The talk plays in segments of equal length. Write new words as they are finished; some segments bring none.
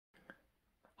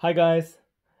Hi guys,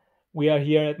 we are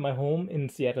here at my home in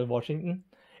Seattle, Washington.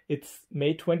 It's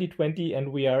May 2020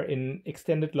 and we are in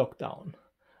extended lockdown.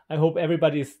 I hope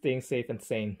everybody is staying safe and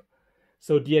sane.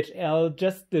 So DHL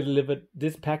just delivered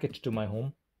this package to my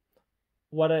home.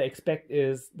 What I expect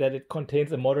is that it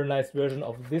contains a modernized version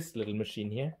of this little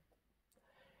machine here.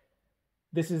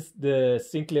 This is the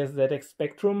Sinclair ZX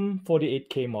Spectrum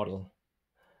 48K model.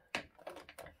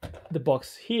 The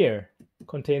box here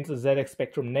contains a ZX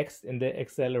Spectrum Next in the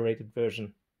accelerated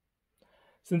version.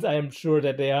 Since I am sure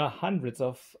that there are hundreds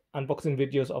of unboxing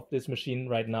videos of this machine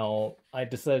right now, I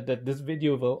decided that this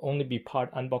video will only be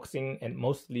part unboxing and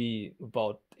mostly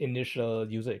about initial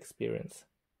user experience.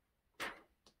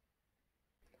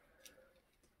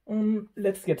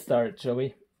 Let's get started, shall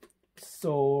we?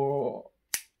 So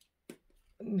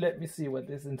let me see what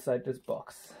is inside this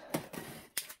box.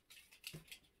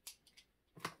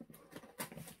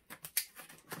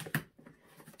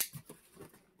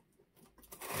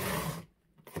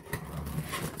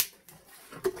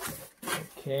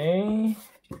 Okay,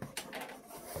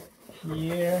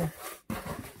 here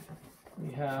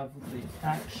we have the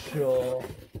actual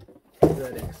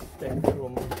ZX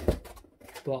Spectrum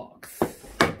box.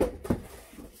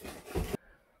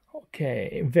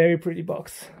 Okay, very pretty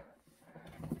box.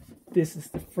 This is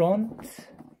the front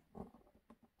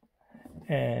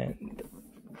and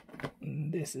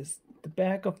this is the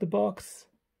back of the box.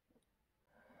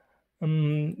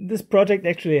 This project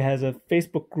actually has a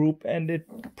Facebook group and it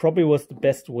probably was the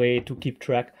best way to keep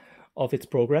track of its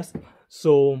progress.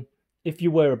 So if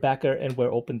you were a backer and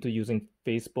were open to using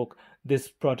Facebook, this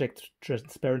project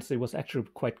transparency was actually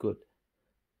quite good.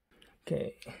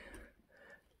 Okay,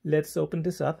 let's open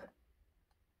this up.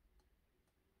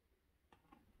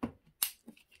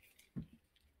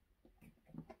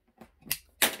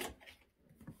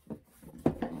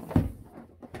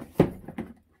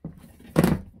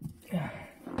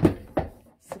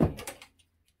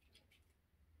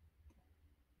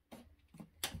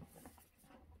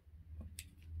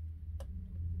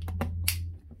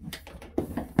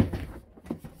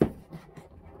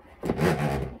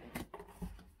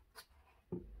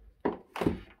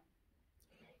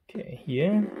 Okay,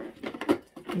 here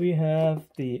we have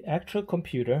the actual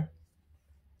computer.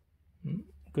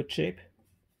 Good shape.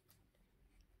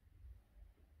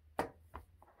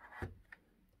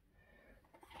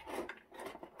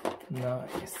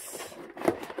 Nice.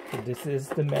 So this is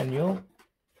the manual.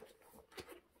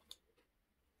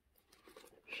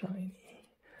 Shiny.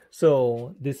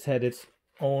 So this had its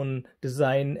own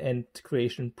design and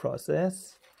creation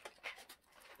process.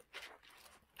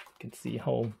 You can see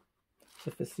how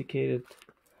sophisticated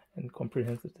and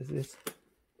comprehensive this is.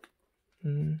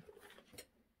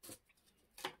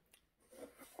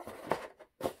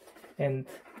 And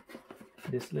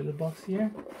this little box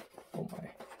here. Oh my.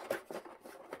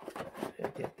 I'll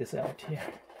get this out here.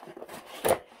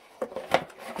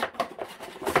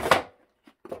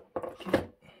 Okay.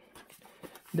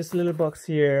 This little box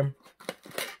here,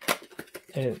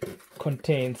 it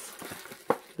contains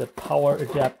the power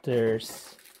adapters.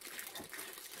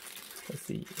 Let's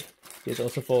see, it's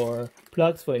also for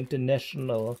plugs for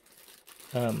international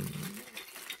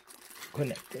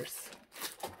connectors.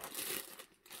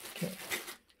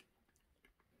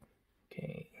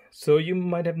 Okay, so you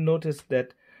might have noticed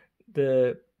that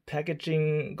the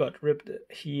packaging got ripped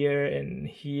here and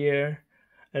here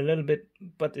a little bit,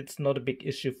 but it's not a big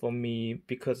issue for me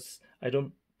because I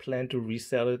don't plan to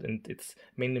resell it and it's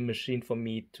mainly a machine for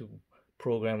me to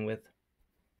program with.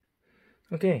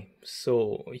 Okay,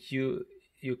 so you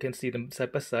can see them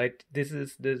side by side. This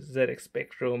is the ZX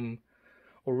Spectrum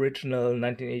original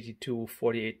 1982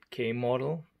 48K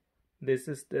model. This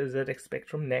is the ZX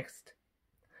Spectrum Next.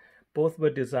 Both were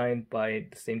designed by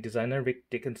the same designer, Rick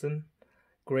Dickinson.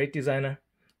 Great designer.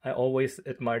 I always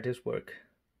admired his work.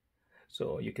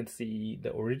 So you can see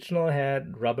the original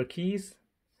had rubber keys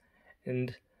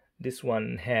and this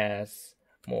one has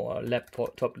more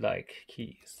laptop-like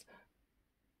keys.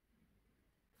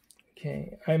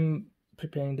 Okay, I'm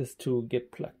preparing this to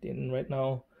get plugged in right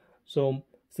now. So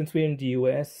since we're in the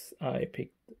US, I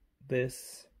picked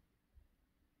this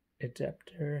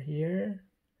adapter here.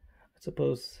 I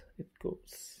suppose it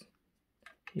goes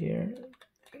here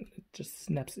and it just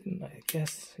snaps in, I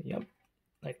guess. Yep,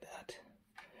 like that.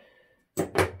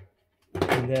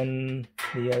 And then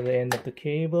the other end of the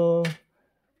cable,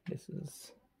 this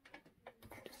is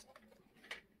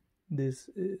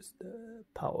the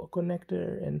power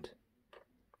connector, and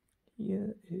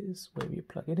here is where we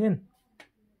plug it in.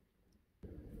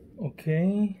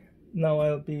 Okay, now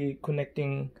I'll be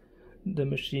connecting the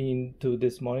machine to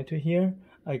this monitor here.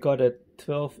 I got a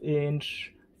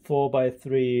 12-inch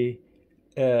 4:3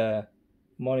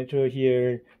 monitor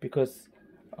here, because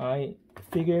I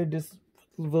figure this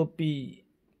will be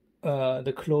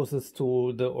the closest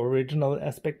to the original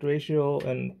aspect ratio,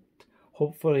 and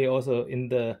hopefully also in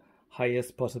the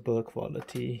highest possible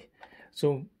quality.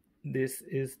 So this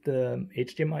is the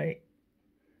HDMI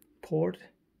port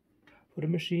for the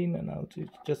machine, and I'll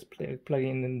just plug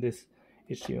in this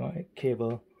HDMI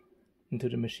cable into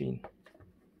the machine.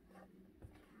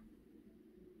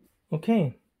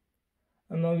 Okay,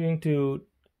 I'm now going to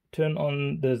turn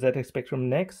on the ZX Spectrum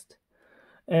Next,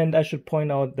 and I should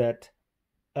point out that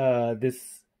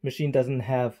this machine doesn't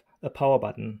have a power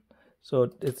button, so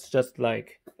it's just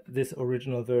like this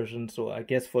original version. So I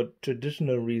guess for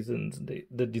traditional reasons,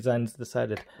 the designers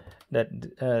decided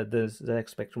that the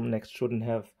ZX Spectrum Next shouldn't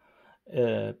have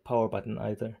a power button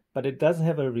either, but it does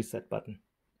have a reset button.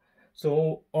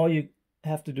 So all you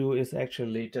have to do is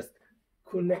actually just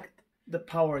connect the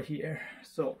power here.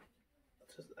 So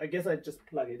I guess I just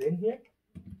plug it in here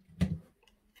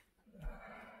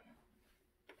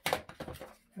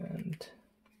and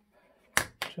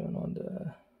turn on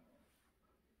the...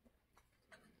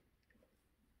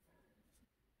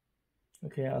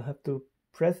 Okay, I'll have to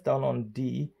press down on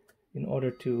D in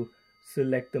order to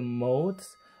select the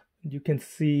modes. You can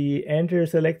see enter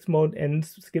selects mode and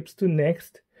skips to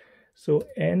next. So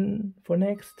N for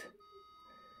next.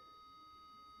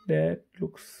 That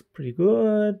looks pretty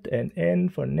good. And N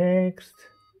for next.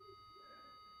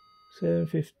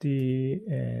 750,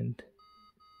 and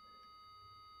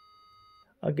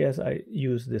I guess I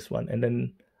use this one, and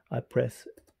then I press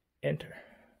enter.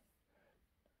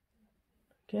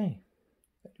 Okay,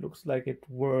 it looks like it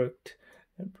worked.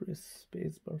 And press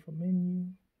spacebar for menu.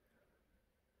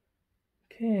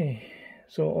 Okay,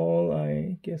 so all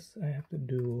I guess I have to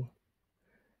do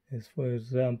is, for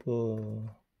example,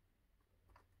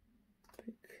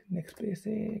 pick next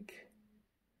basic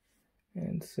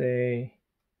and say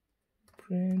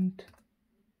print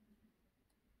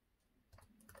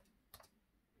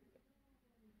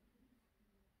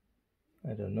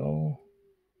I don't know,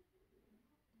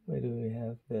 where do we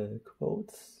have the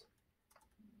quotes?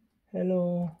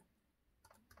 Hello.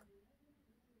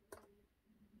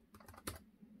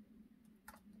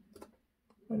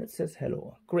 And it says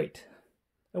hello. Great.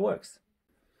 It works.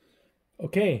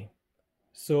 Okay.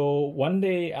 So one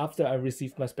day after I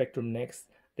received my Spectrum Next,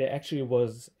 there actually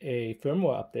was a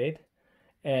firmware update.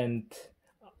 And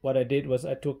what I did was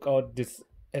I took out this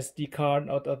SD card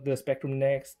out of the Spectrum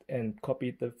Next and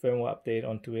copied the firmware update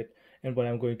onto it. And what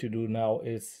I'm going to do now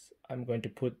is I'm going to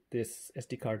put this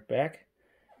SD card back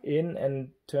in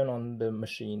and turn on the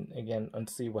machine again and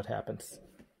see what happens.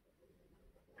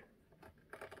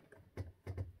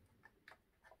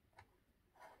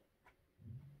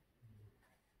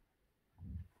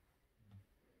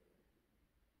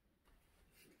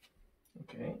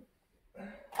 Okay. Let's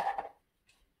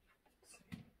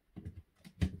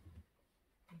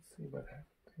see what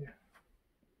happens here.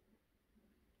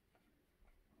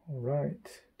 All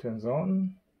right, turns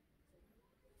on.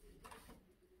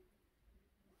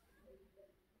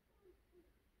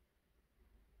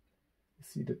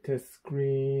 See the test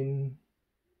screen.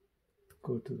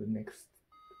 Go to the next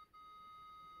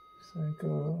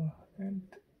cycle and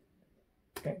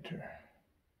enter.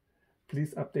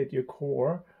 Please update your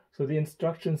core. So the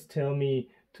instructions tell me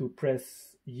to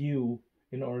press U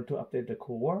in order to update the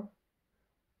core.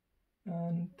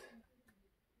 And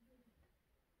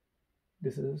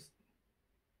this is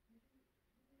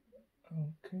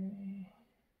okay.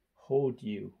 Hold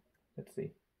U. Let's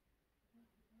see.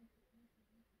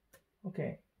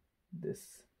 Okay,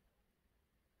 this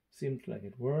seems like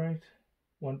it worked.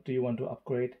 Do you want to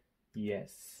upgrade?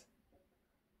 Yes.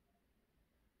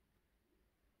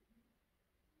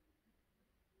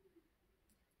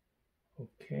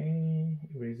 Okay,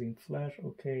 erasing flash.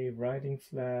 Okay, writing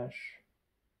flash.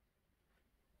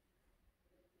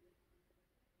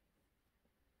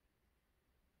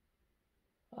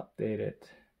 Update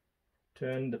it.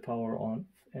 Turn the power on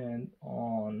and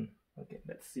on. Okay,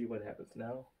 let's see what happens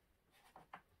now.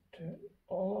 Turn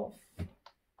off,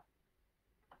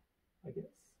 I guess.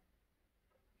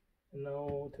 And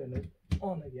now turn it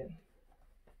on again.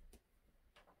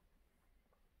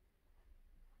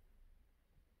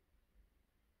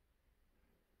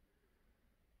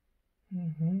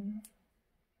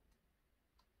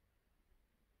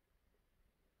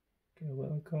 Okay,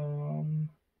 welcome.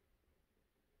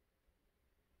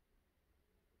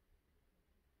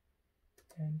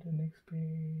 And the next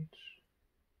page.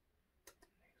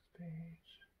 Next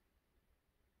page.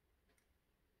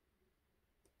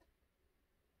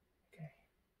 Okay.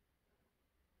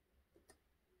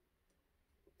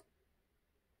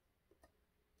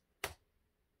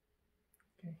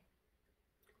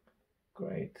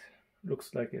 Great.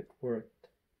 Looks like it worked.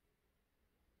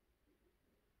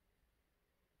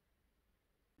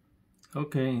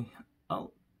 Okay,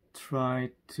 I'll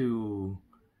try to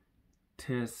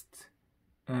test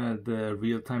the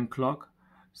real-time clock.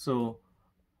 So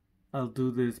I'll do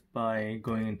this by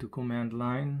going into command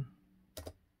line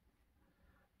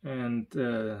and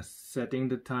setting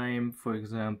the time, for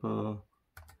example,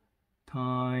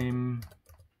 time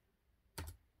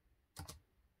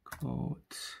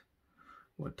quote.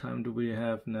 What time do we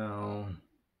have now?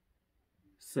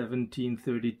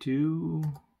 17:32.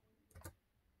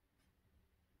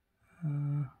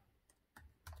 And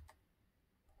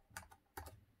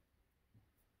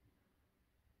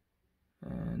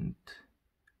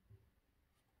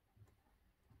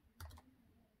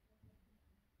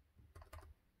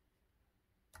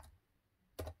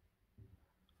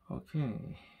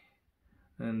okay,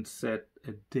 and set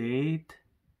a date.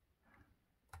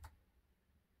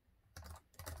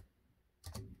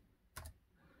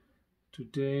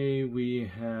 Today we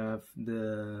have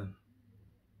the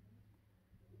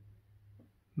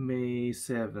May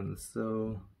 7th,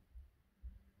 so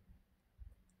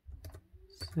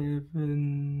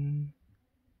 7,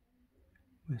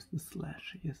 where's the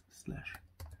slash? Yes, the slash.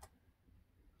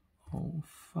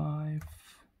 05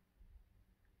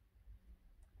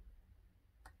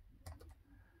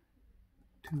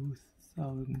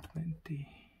 2020.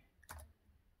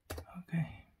 Okay,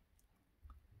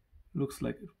 looks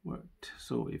like it worked.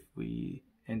 So if we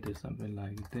enter something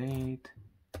like date,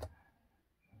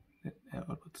 then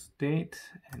outputs date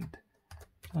and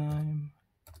time,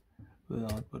 we'll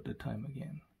output the time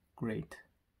again. Great.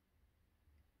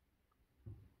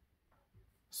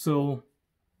 So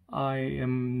I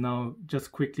am now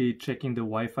just quickly checking the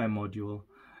Wi-Fi module.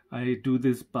 I do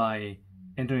this by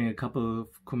entering a couple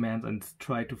of commands and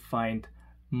try to find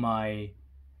my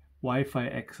Wi-Fi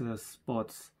access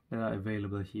spots that are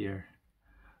available here.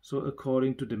 So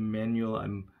according to the manual,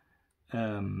 I'm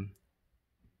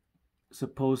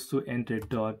supposed to enter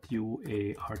 .uart.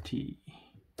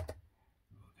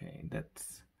 Okay, that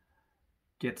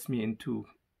gets me into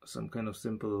some kind of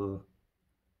simple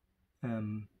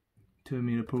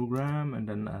terminal program, and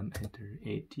then I'm enter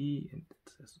 80 and it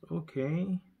says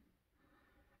okay.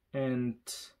 And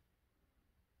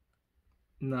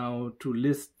now to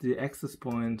list the access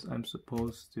points, I'm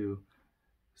supposed to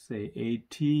say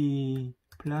AT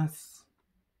plus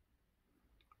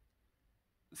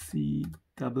CWLAP.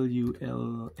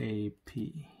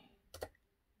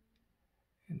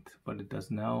 And what it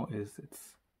does now is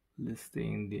it's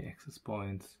listing the access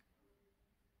points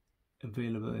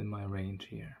available in my range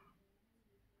here.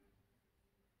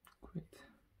 Great.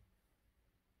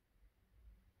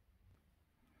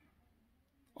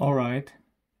 All right.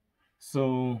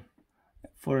 So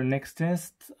for the next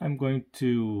test, I'm going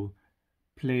to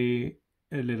play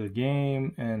a little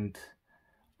game, and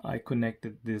I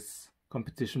connected this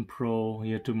Competition Pro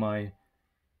here to my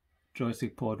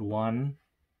joystick port 1.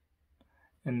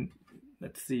 And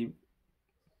let's see,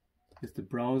 use the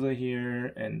browser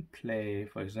here and play,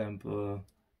 for example,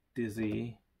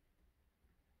 Dizzy.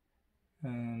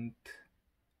 And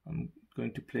I'm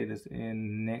going to play this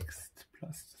in Next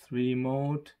 +3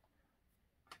 mode.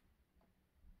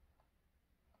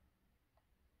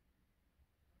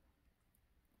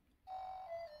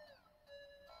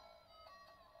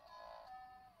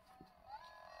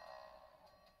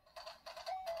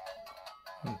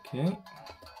 Okay,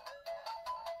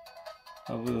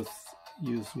 I will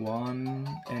use 1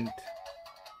 and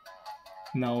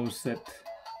now set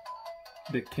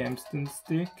the Camston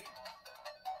stick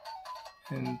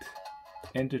and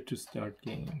enter to start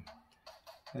game.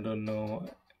 I don't know,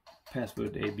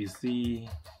 password ABC,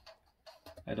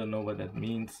 I don't know what that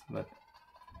means, but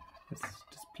let's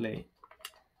just play.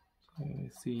 So you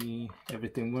see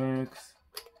everything works.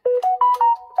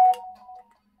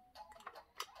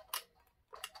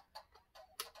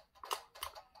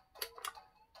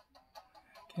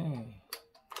 Okay.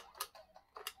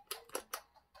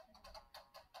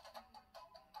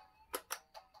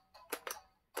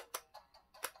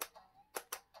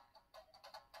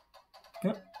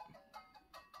 Yep.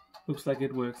 Looks like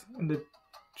it works, and it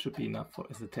should be enough for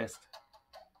as a test.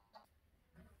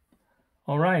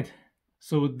 All right.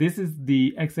 So this is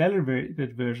the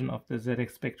accelerated version of the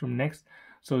ZX Spectrum Next.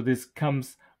 So this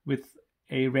comes with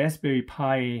a Raspberry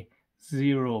Pi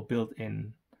Zero built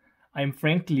in. I'm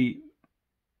frankly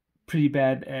pretty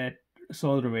bad at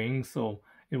soldering, so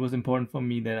it was important for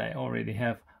me that I already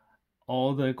have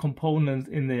all the components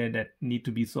in there that need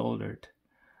to be soldered.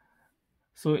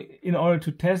 So in order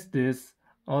to test this,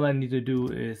 all I need to do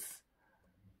is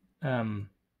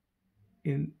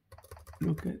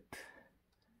look at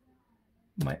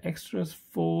my extras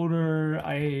folder,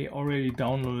 I already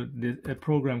downloaded a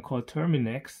program called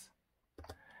Terminex,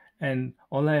 and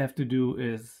all I have to do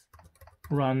is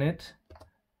run it,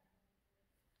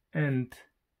 and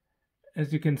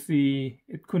as you can see,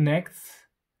 it connects,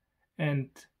 and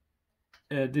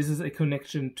this is a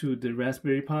connection to the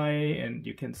Raspberry Pi, and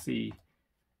you can see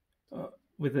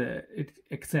it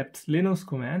accepts Linux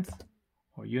commands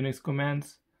or Unix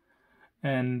commands,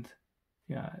 and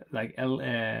yeah, like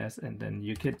ls, and then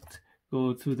you could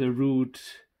go to the root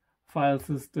file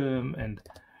system and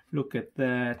look at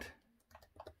that.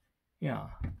 Yeah,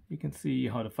 you can see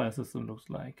how the file system looks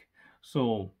like.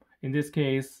 So in this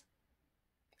case,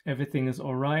 everything is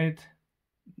all right.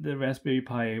 The Raspberry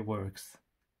Pi works.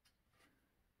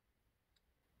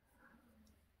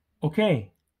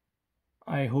 Okay,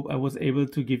 I hope I was able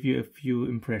to give you a few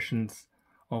impressions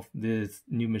of this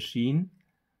new machine.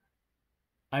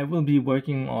 I will be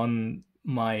working on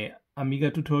my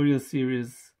Amiga tutorial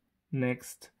series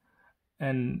next,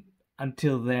 and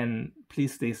until then,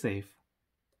 please stay safe.